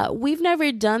yeah, we've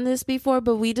never done this before,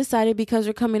 but we decided because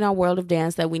we're coming on World of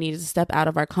Dance that we needed to step out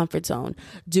of our comfort zone.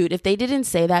 Dude, if they didn't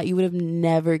say that, you would have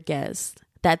never guessed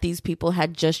that these people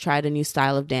had just tried a new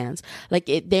style of dance. Like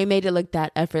they made it look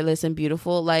that effortless and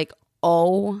beautiful. Like,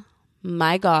 oh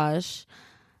my gosh,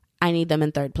 I need them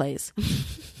in third place.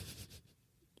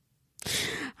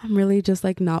 I'm really just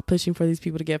like not pushing for these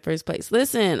people to get first place.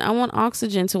 Listen, I want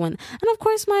Oxygen to win. And of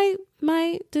course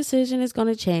my decision is going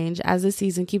to change as the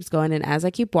season keeps going and as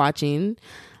I keep watching,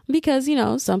 because, you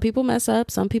know, some people mess up.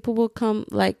 Some people will come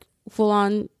like full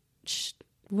on.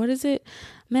 What is it?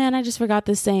 Man, I just forgot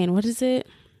the saying. What is it?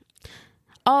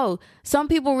 Oh, some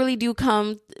people really do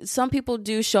come. Some people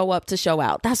do show up to show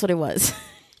out. That's what it was.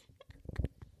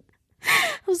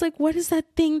 I was like, what is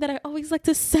that thing that I always like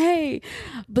to say?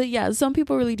 But yeah, some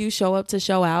people really do show up to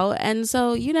show out. And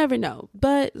so you never know.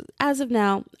 But as of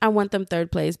now, I want them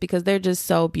third place because they're just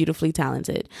so beautifully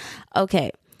talented.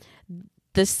 Okay.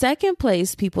 The second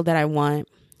place people that I want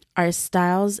are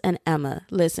Styles and Emma.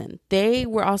 Listen, they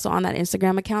were also on that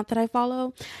Instagram account that I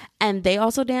follow. And they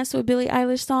also danced to a Billie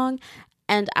Eilish song.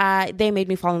 And they made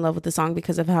me fall in love with the song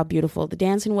because of how beautiful the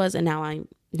dancing was. And now I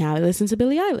listen to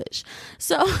Billie Eilish.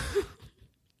 So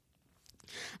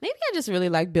maybe I just really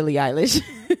like Billie Eilish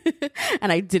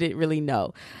and I didn't really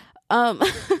know. But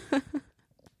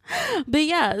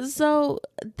yeah, so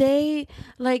they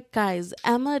like, guys,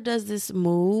 Emma does this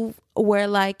move where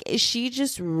like she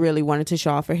just really wanted to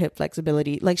show off her hip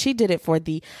flexibility. Like she did it for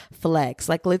the flex,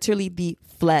 like literally the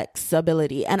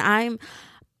flexibility. And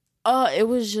it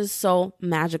was just so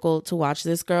magical to watch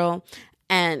this girl.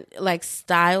 And like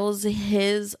Styles,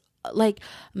 his like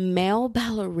male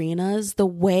ballerinas, the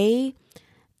way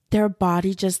their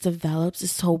body just develops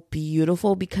is so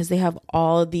beautiful because they have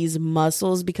all these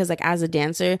muscles. Because like as a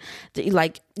dancer,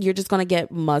 like you're just going to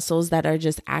get muscles that are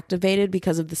just activated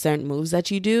because of the certain moves that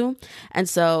you do. And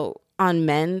so on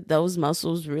men, those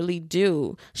muscles really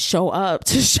do show up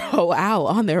to show out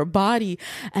on their body.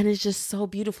 And it's just so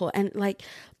beautiful. And like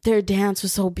their dance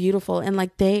was so beautiful. And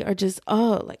like they are just,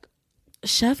 like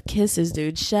chef kisses,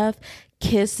 dude. Chef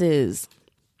kisses.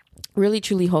 Really,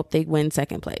 truly hope they win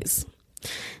second place.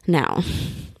 Now,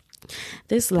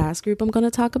 this last group I'm going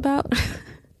to talk about,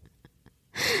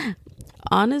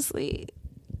 honestly,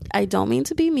 I don't mean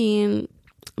to be mean,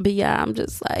 but yeah, I'm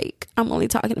just like, I'm only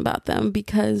talking about them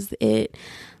because they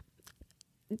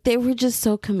were just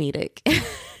so comedic.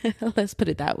 Let's put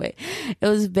it that way. It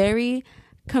was very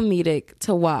comedic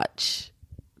to watch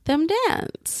them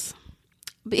dance.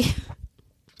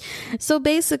 So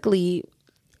basically,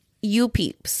 you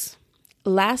peeps.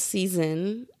 Last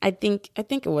season, I think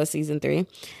it was season 3,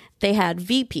 they had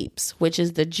V Peeps, which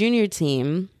is the junior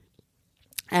team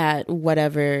at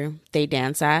whatever they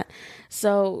dance at.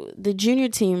 So the junior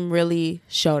team really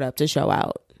showed up to show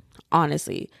out.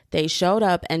 Honestly, they showed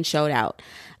up and showed out.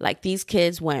 Like these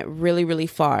kids went really, really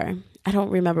far. I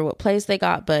don't remember what place they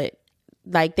got, but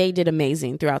like they did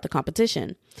amazing throughout the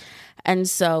competition. And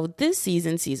so this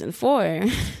season 4,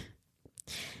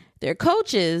 their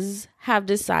coaches have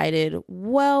decided,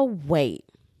 well, wait,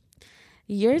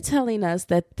 you're telling us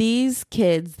that these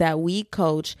kids that we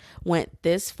coach went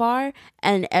this far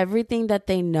and everything that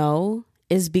they know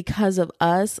is because of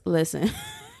us? Listen,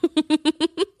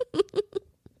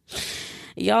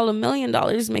 y'all, $1 million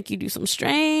make you do some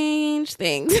strange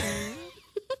things.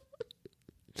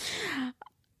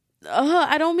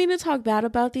 I don't mean to talk bad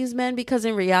about these men because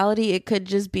in reality, it could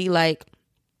just be like,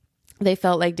 they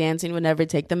felt like dancing would never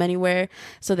take them anywhere.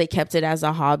 So they kept it as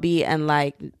a hobby and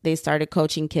like they started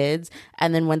coaching kids.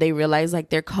 And then when they realized like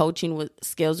their coaching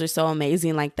skills are so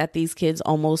amazing, like that these kids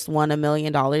almost won $1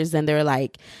 million, then they're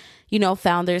like, you know,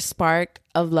 found their spark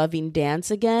of loving dance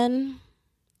again.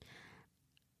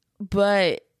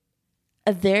 But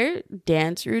their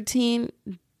dance routine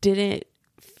didn't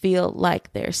feel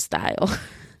like their style.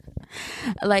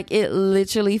 Like it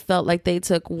literally felt like they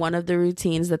took one of the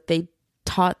routines that they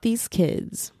taught these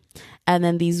kids, and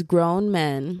then these grown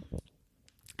men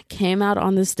came out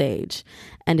on the stage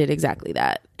and did exactly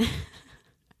that.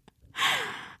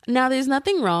 Now, there's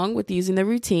nothing wrong with using the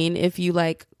routine if you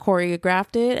like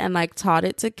choreographed it and like taught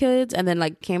it to kids and then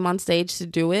like came on stage to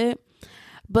do it.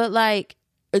 But like,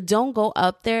 don't go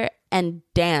up there and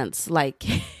dance like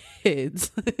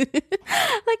kids.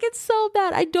 Like, it's so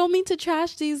bad. I don't mean to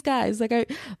trash these guys.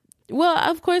 Well,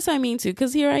 of course I mean to,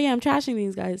 because here I am trashing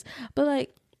these guys. But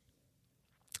like,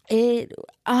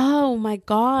 oh my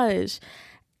gosh.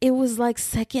 It was like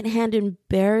secondhand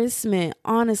embarrassment.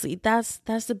 Honestly, that's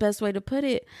the best way to put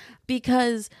it.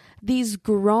 Because these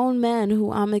grown men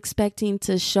who I'm expecting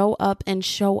to show up and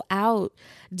show out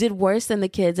did worse than the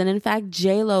kids. And in fact,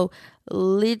 J-Lo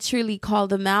literally called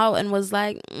them out and was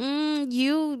like,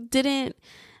 you didn't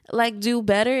like do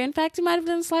better. In fact, you might have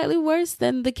done slightly worse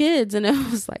than the kids. And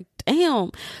it was like,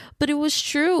 damn. But it was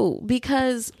true,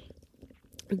 because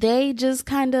they just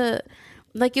kind of,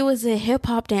 like, it was a hip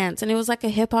hop dance, and it was like a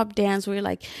hip hop dance where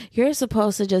like you're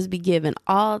supposed to just be given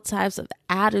all types of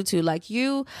attitude. Like,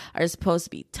 you are supposed to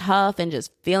be tough and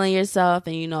just feeling yourself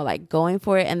and, you know, like going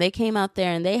for it. And they came out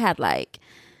there and they had like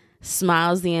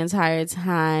smiles the entire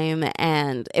time,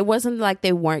 and it wasn't like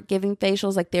they weren't giving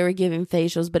facials, like they were giving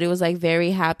facials, but it was like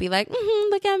very happy, like,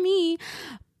 look at me.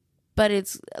 But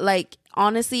it's like,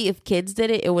 honestly, if kids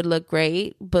did it, it would look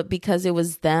great. But because it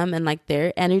was them and like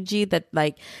their energy, that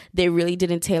like they really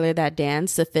didn't tailor that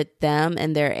dance to fit them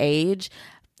and their age.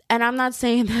 And I'm not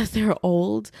saying that they're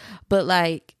old, but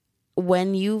like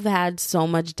when you've had so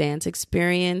much dance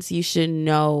experience, you should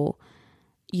know,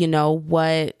 you know,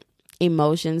 what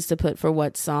emotions to put for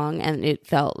what song. And it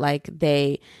felt like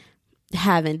they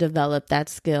haven't developed that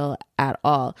skill at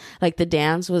all. Like, the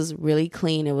dance was really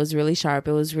clean, it was really sharp,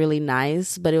 it was really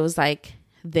nice, but it was like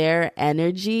their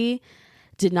energy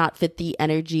did not fit the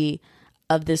energy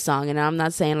of this song. And I'm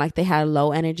not saying like they had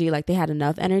low energy, like they had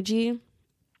enough energy,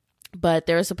 but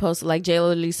they were supposed to, like Jay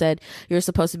literally said, you're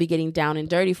supposed to be getting down and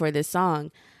dirty for this song,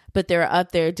 but they're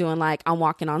up there doing like I'm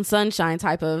walking on sunshine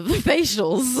type of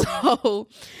facials. So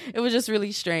it was just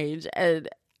really strange. And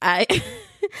all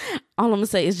I'm gonna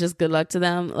say is just good luck to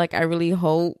them. Like, I really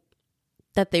hope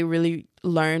that they really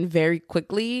learn very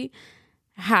quickly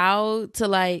how to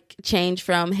like change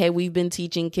from, hey, we've been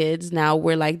teaching kids, now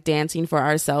we're like dancing for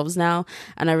ourselves now.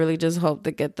 And I really just hope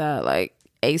to get that like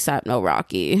ASAP No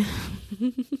Rocky.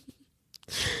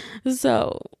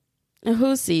 So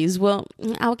who sees? Well,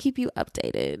 I'll keep you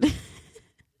updated.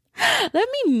 Let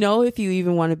me know if you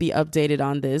even want to be updated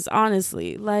on this.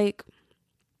 Honestly, like,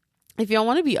 if y'all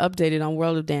want to be updated on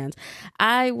World of Dance,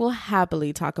 I will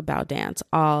happily talk about dance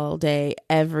all day,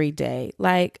 every day.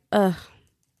 Like,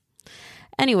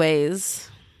 anyways,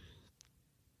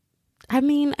 I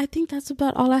mean, I think that's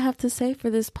about all I have to say for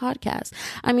this podcast.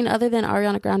 I mean, other than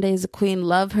Ariana Grande is a queen,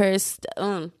 love her,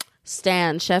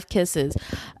 stan, chef kisses.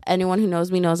 Anyone who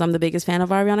knows me knows I'm the biggest fan of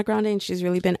Ariana Grande, and she's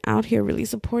really been out here really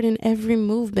supporting every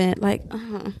movement. Like,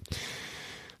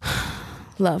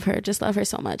 love her, just love her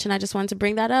so much. And I just wanted to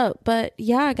bring that up. But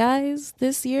yeah, guys,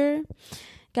 this year,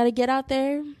 gotta get out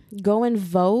there, go and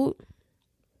vote.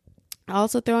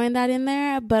 Also throwing that in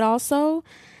there, but also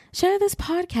share this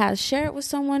podcast, share it with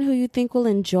someone who you think will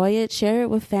enjoy it, share it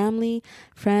with family,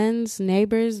 friends,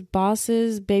 neighbors,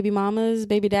 bosses, baby mamas,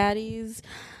 baby daddies,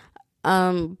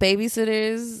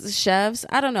 babysitters, chefs,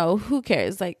 I don't know, who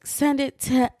cares? Like, send it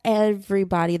to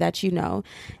everybody that you know.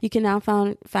 You can now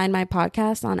find my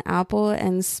podcast on Apple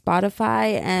and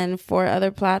Spotify and 4 other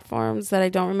platforms that I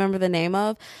don't remember the name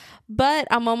of, but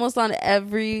I'm almost on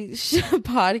every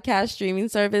podcast streaming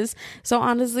service. So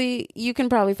honestly, you can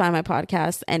probably find my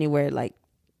podcast anywhere, like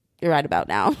right about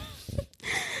now.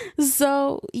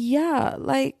 So yeah,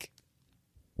 like,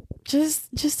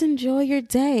 just enjoy your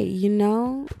day, you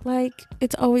know? Like,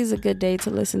 it's always a good day to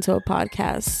listen to a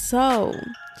podcast. So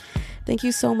thank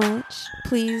you so much.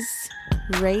 Please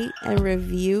rate and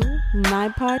review my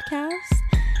podcast,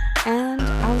 and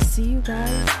I'll see you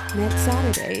guys next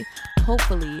Saturday,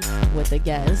 hopefully with a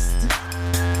guest.